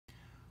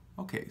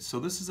Okay, so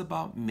this is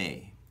about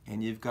May,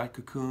 and you've got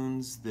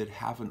cocoons that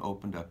haven't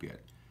opened up yet.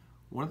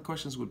 One of the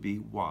questions would be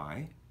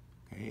why?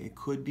 Okay, it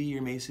could be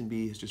your mason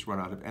bee has just run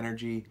out of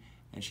energy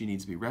and she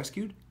needs to be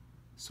rescued.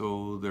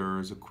 So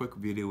there's a quick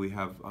video we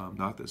have,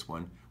 not this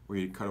one, where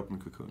you cut open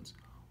cocoons.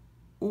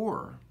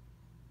 Or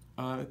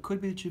it could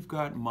be that you've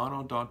got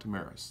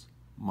monodontimeris.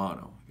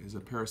 Mono is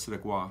a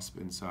parasitic wasp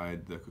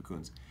inside the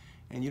cocoons.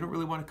 And you don't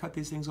really want to cut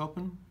these things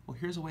open? Well,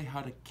 here's a way how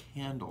to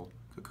candle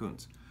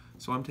cocoons.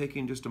 So I'm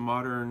taking just a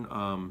modern,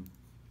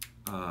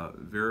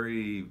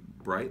 very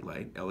bright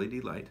light,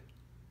 LED light,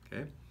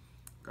 okay?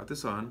 Got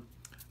this on.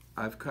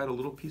 I've cut a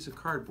little piece of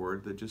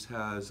cardboard that just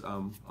has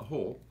a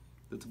hole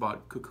that's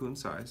about cocoon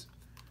size.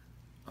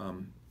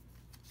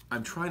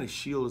 I'm trying to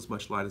shield as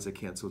much light as I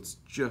can so it's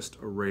just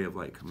a ray of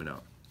light coming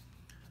out.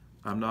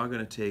 I'm now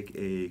going to take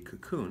a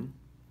cocoon,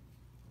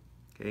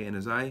 okay, and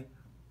as I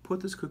put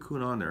this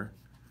cocoon on there,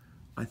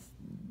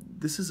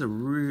 this is a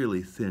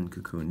really thin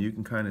cocoon. You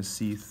can kind of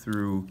see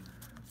through.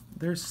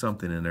 There's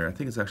something in there. I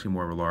think it's actually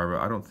more of a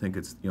larva. I don't think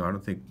it's, I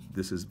don't think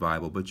this is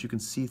viable, but you can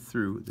see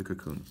through the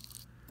cocoon.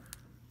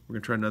 We're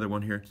going to try another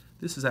one here.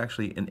 This is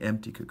actually an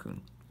empty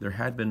cocoon. There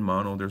had been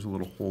mono. There's a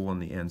little hole on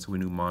the end, so we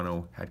knew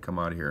mono had come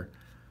out of here.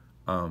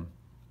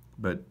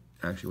 But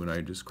actually, when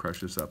I just crush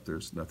this up,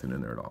 there's nothing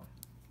in there at all.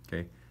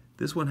 Okay,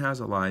 this one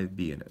has a live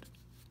bee in it,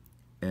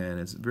 and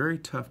it's very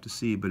tough to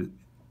see, but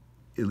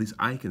at least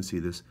I can see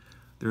this.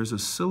 There's a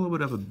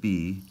silhouette of a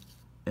bee,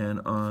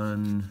 and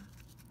on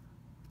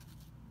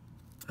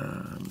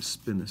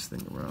spin this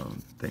thing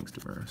around. Thanks,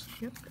 Damaris.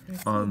 Yep.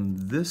 On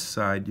this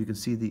side, you can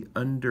see the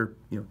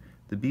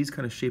the bee's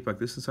kind of shaped like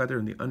this inside there,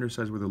 and the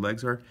underside is where the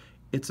legs are.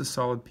 It's a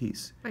solid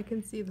piece. I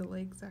can see the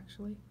legs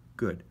actually.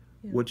 Good.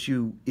 Yeah.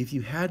 If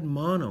you had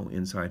mono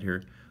inside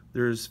here,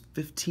 there's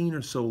 15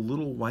 or so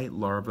little white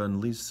larvae and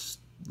at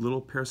least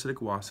little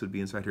parasitic wasps would be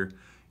inside here.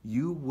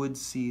 You would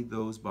see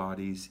those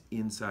bodies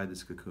inside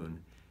this cocoon,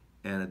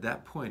 and at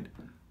that point,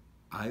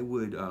 I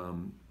would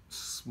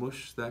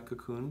smush that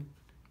cocoon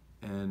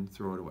and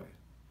throw it away.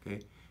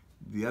 Okay.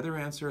 The other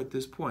answer at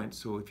this point,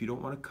 so if you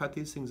don't want to cut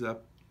these things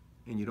up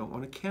and you don't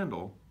want a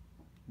candle,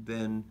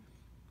 then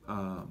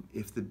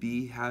if the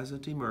bee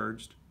hasn't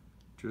emerged,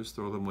 just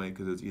throw them away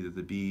because it's either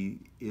the bee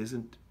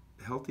isn't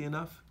healthy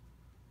enough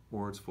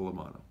or it's full of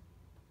mono.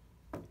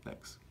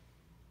 Thanks.